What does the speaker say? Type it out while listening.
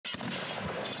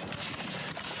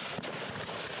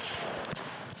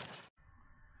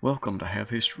Welcome to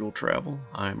Have History Will Travel.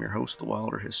 I am your host, the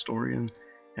Wilder Historian,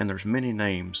 and there's many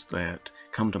names that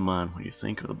come to mind when you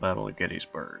think of the Battle of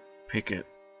Gettysburg. Pickett,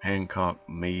 Hancock,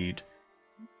 Meade,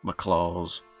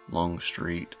 McLaws,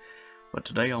 Longstreet, but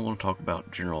today I want to talk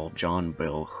about General John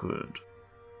Bell Hood.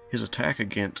 His attack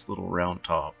against Little Round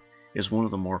Top is one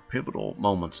of the more pivotal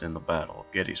moments in the Battle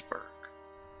of Gettysburg,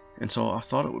 and so I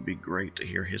thought it would be great to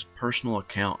hear his personal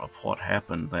account of what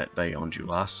happened that day on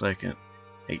July 2nd,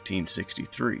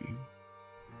 1863.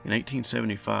 In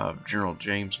 1875, General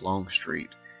James Longstreet,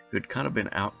 who had kind of been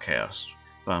outcast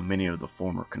by many of the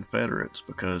former Confederates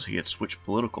because he had switched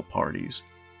political parties,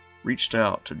 reached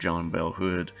out to John Bell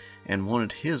Hood and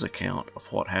wanted his account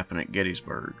of what happened at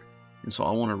Gettysburg. And so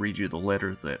I want to read you the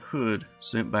letter that Hood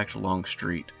sent back to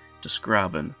Longstreet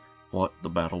describing what the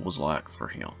battle was like for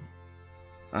him.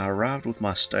 I arrived with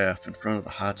my staff in front of the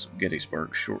heights of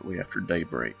Gettysburg shortly after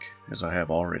daybreak, as I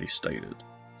have already stated,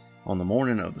 on the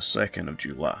morning of the 2nd of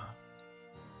July.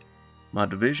 My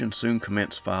division soon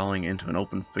commenced filing into an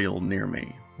open field near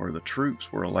me, where the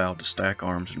troops were allowed to stack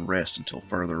arms and rest until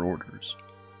further orders.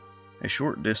 A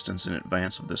short distance in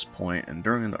advance of this point, and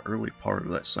during the early part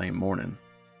of that same morning,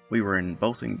 we were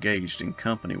both engaged in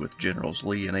company with Generals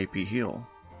Lee and A.P. Hill,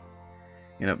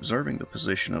 in observing the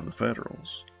position of the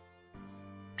Federals.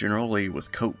 General Lee,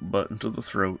 with coat buttoned to the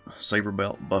throat, saber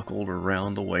belt buckled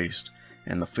around the waist,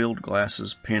 and the field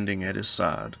glasses pending at his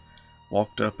side,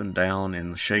 walked up and down in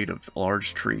the shade of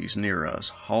large trees near us,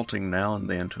 halting now and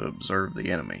then to observe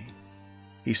the enemy.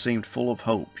 He seemed full of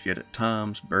hope, yet at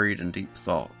times buried in deep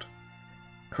thought.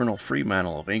 Colonel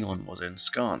Freemantle of England was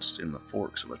ensconced in the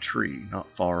forks of a tree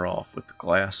not far off, with the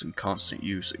glass in constant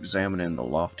use examining the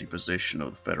lofty position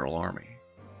of the Federal army.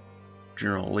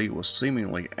 General Lee was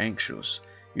seemingly anxious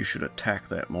you should attack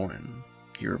that morning,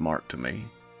 he remarked to me.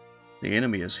 The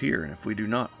enemy is here, and if we do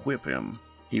not whip him,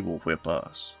 he will whip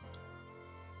us.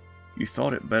 You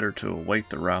thought it better to await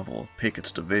the arrival of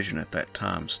Pickett's division at that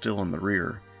time still in the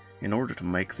rear in order to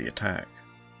make the attack,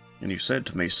 and you said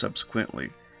to me subsequently,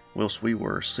 whilst we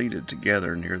were seated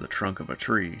together near the trunk of a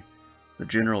tree, "The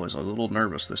general is a little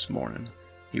nervous this morning.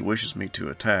 He wishes me to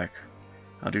attack.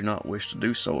 I do not wish to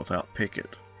do so without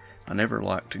Pickett. I never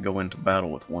like to go into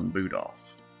battle with one boot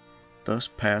off." Thus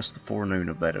passed the forenoon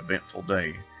of that eventful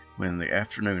day, when in the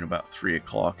afternoon about 3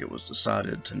 o'clock it was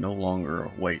decided to no longer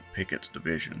await Pickett's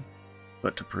division,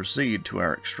 but to proceed to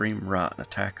our extreme right and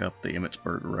attack up the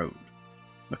Emmitsburg road.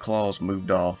 McLaws moved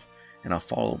off, and I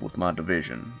followed with my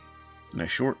division. In a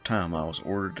short time I was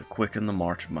ordered to quicken the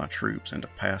march of my troops and to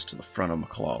pass to the front of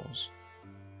McLaws.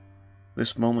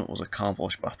 This moment was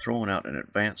accomplished by throwing out an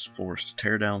advanced force to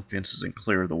tear down fences and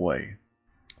clear the way.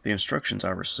 The instructions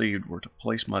I received were to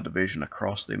place my division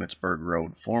across the Emmitsburg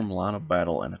road, form line of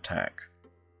battle, and attack.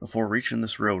 Before reaching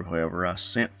this road, however, I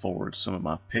sent forward some of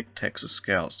my picked Texas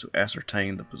scouts to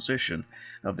ascertain the position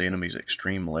of the enemy's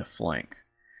extreme left flank.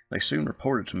 They soon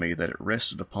reported to me that it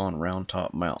rested upon Round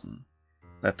Top Mountain,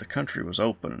 that the country was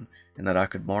open, and that I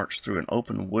could march through an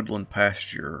open woodland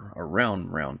pasture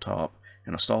around Round Top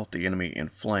and assault the enemy in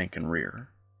flank and rear,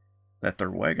 that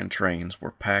their wagon trains were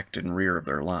packed in rear of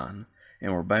their line,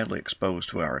 and were badly exposed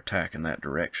to our attack in that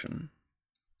direction.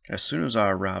 As soon as I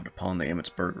arrived upon the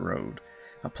Emmitsburg road,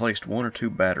 I placed 1 or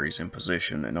 2 batteries in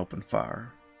position and opened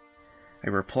fire. A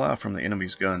reply from the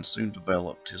enemy's guns soon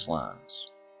developed his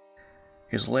lines.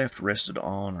 His left rested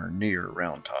on or near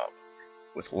Round Top,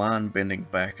 with line bending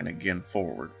back and again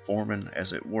forward, forming,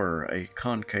 as it were, a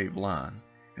concave line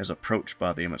as approached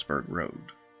by the Emmitsburg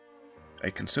road.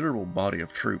 A considerable body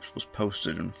of troops was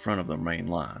posted in front of the main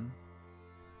line,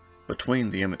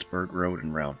 between the Emmitsburg road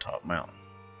and Round Top Mountain.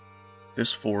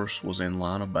 This force was in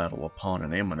line of battle upon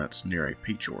an eminence near a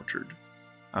peach orchard.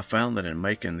 I found that in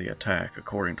making the attack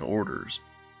according to orders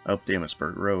up the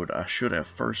Emmitsburg road, I should have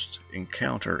first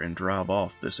encounter and drive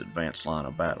off this advanced line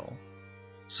of battle.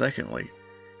 Secondly,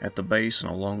 at the base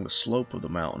and along the slope of the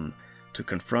mountain, to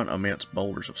confront immense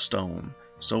boulders of stone,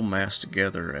 so massed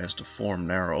together as to form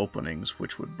narrow openings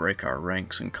which would break our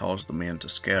ranks and cause the men to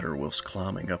scatter whilst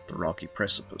climbing up the rocky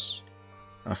precipice.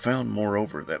 I found,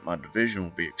 moreover, that my division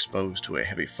would be exposed to a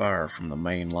heavy fire from the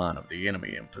main line of the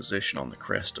enemy in position on the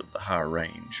crest of the high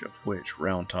range, of which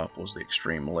Round Top was the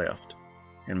extreme left,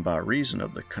 and by reason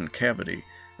of the concavity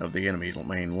of the enemy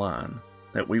main line,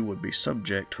 that we would be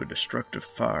subject to a destructive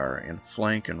fire in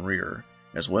flank and rear,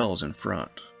 as well as in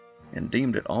front, and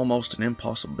deemed it almost an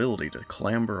impossibility to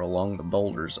clamber along the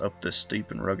boulders up this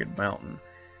steep and rugged mountain,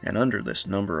 and under this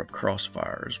number of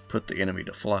crossfires put the enemy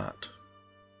to flight.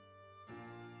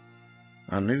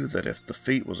 I knew that if the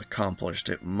feat was accomplished,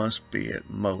 it must be at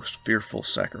most fearful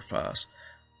sacrifice,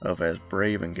 of as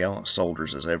brave and gallant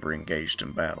soldiers as ever engaged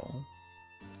in battle.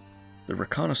 The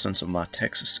reconnaissance of my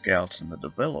Texas scouts and the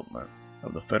development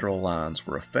of the Federal lines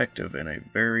were effective in a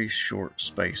very short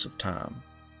space of time.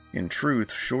 In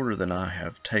truth, shorter than I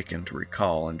have taken to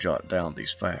recall and jot down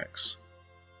these facts,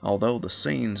 although the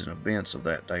scenes and events of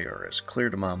that day are as clear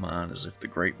to my mind as if the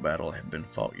great battle had been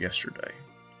fought yesterday.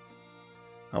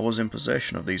 I was in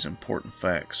possession of these important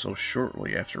facts so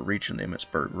shortly after reaching the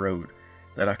Emmitsburg road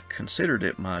that I considered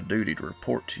it my duty to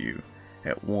report to you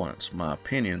at once my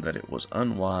opinion that it was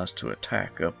unwise to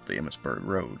attack up the Emmitsburg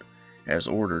road, as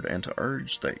ordered, and to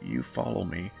urge that you follow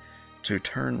me to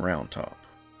turn Round Top,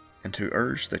 and to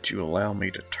urge that you allow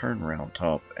me to turn Round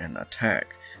Top and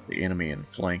attack the enemy in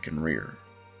flank and rear.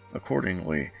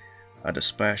 Accordingly, I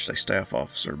dispatched a staff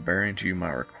officer bearing to you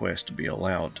my request to be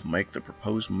allowed to make the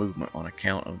proposed movement on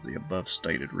account of the above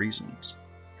stated reasons.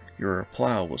 Your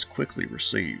reply was quickly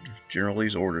received. General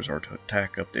Lee's orders are to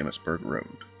attack up the Emmitsburg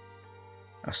road.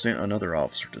 I sent another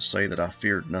officer to say that I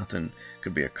feared nothing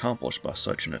could be accomplished by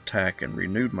such an attack and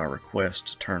renewed my request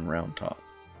to turn Round Top.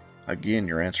 Again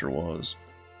your answer was,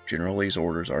 General Lee's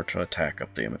orders are to attack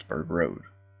up the Emmitsburg road.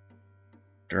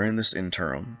 During this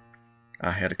interim, I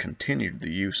had continued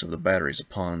the use of the batteries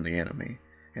upon the enemy,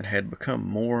 and had become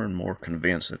more and more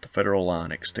convinced that the Federal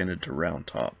line extended to Round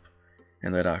Top,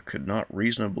 and that I could not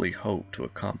reasonably hope to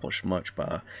accomplish much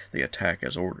by the attack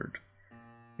as ordered.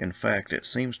 In fact, it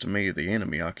seems to me the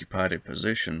enemy occupied a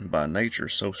position by nature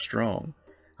so strong,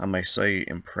 I may say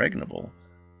impregnable,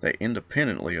 that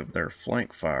independently of their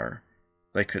flank fire,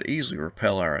 they could easily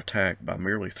repel our attack by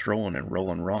merely throwing and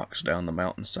rolling rocks down the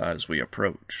mountainside as we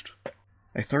approached.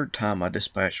 A third time I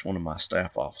dispatched one of my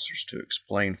staff officers to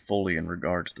explain fully in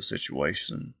regard to the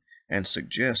situation, and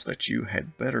suggest that you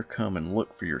had better come and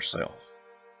look for yourself.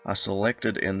 I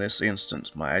selected in this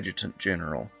instance my adjutant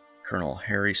general, Colonel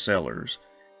Harry Sellers,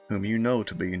 whom you know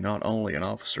to be not only an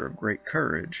officer of great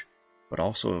courage, but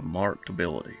also of marked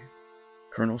ability.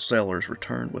 Colonel Sellers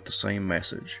returned with the same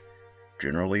message.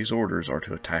 General Lee's orders are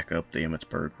to attack up the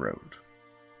Emmitsburg road.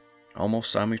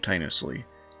 Almost simultaneously,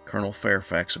 Colonel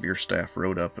Fairfax of your staff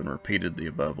rode up and repeated the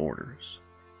above orders.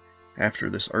 After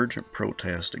this urgent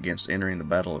protest against entering the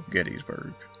Battle of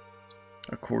Gettysburg,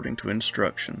 according to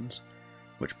instructions,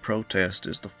 which protest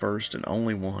is the first and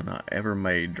only one I ever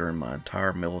made during my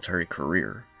entire military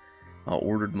career, I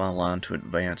ordered my line to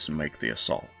advance and make the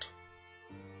assault.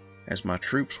 As my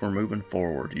troops were moving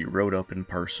forward, you rode up in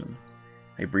person.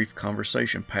 A brief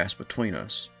conversation passed between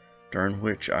us, during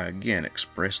which I again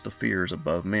expressed the fears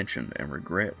above mentioned and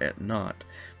regret at not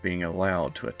being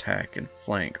allowed to attack and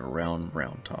flank around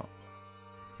Round Top.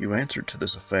 You answered to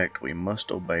this effect, we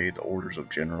must obey the orders of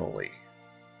General Lee.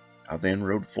 I then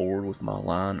rode forward with my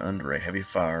line under a heavy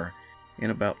fire. In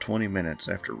about 20 minutes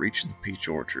after reaching the peach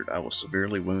orchard, I was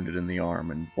severely wounded in the arm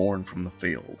and borne from the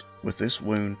field. With this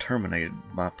wound terminated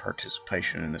my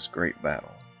participation in this great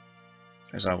battle.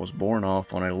 As I was borne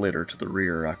off on a litter to the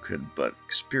rear, I could but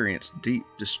experience deep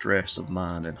distress of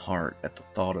mind and heart at the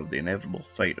thought of the inevitable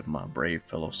fate of my brave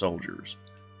fellow soldiers,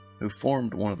 who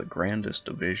formed one of the grandest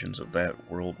divisions of that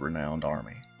world-renowned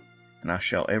army. And I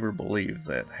shall ever believe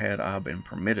that had I been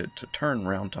permitted to turn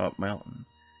Round Top Mountain,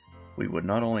 we would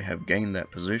not only have gained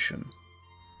that position,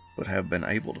 but have been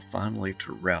able to finally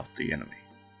to rout the enemy.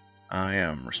 I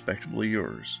am, respectfully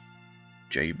yours,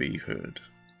 J.B. Hood.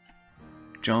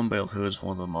 John Bell Hood is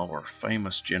one of the more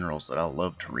famous generals that I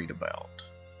love to read about.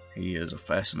 He is a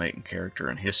fascinating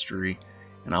character in history,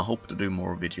 and I hope to do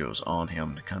more videos on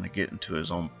him to kind of get into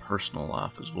his own personal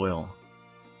life as well.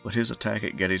 But his attack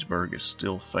at Gettysburg is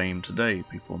still famed today.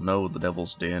 People know the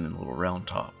Devil's Den and Little Round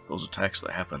Top. Those attacks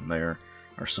that happened there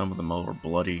are some of the more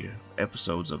bloody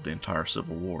episodes of the entire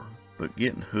Civil War. But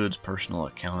getting Hood's personal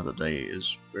account of the day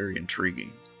is very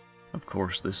intriguing. Of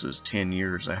course, this is 10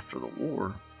 years after the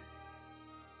war.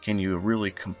 Can you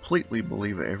really completely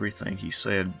believe everything he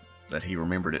said, that he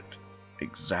remembered it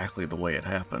exactly the way it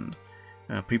happened?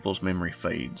 People's memory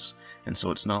fades, and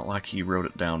so it's not like he wrote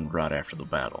it down right after the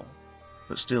battle.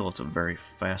 But still, it's a very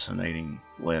fascinating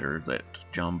letter that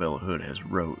John Bell Hood has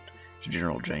wrote to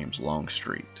General James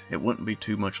Longstreet. It wouldn't be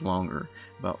too much longer,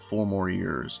 about 4 more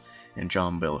years, and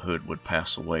John Bell Hood would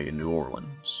pass away in New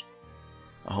Orleans.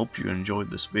 I hope you enjoyed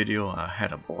this video. I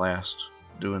had a blast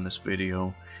doing this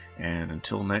video, and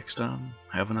until next time,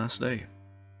 have a nice day.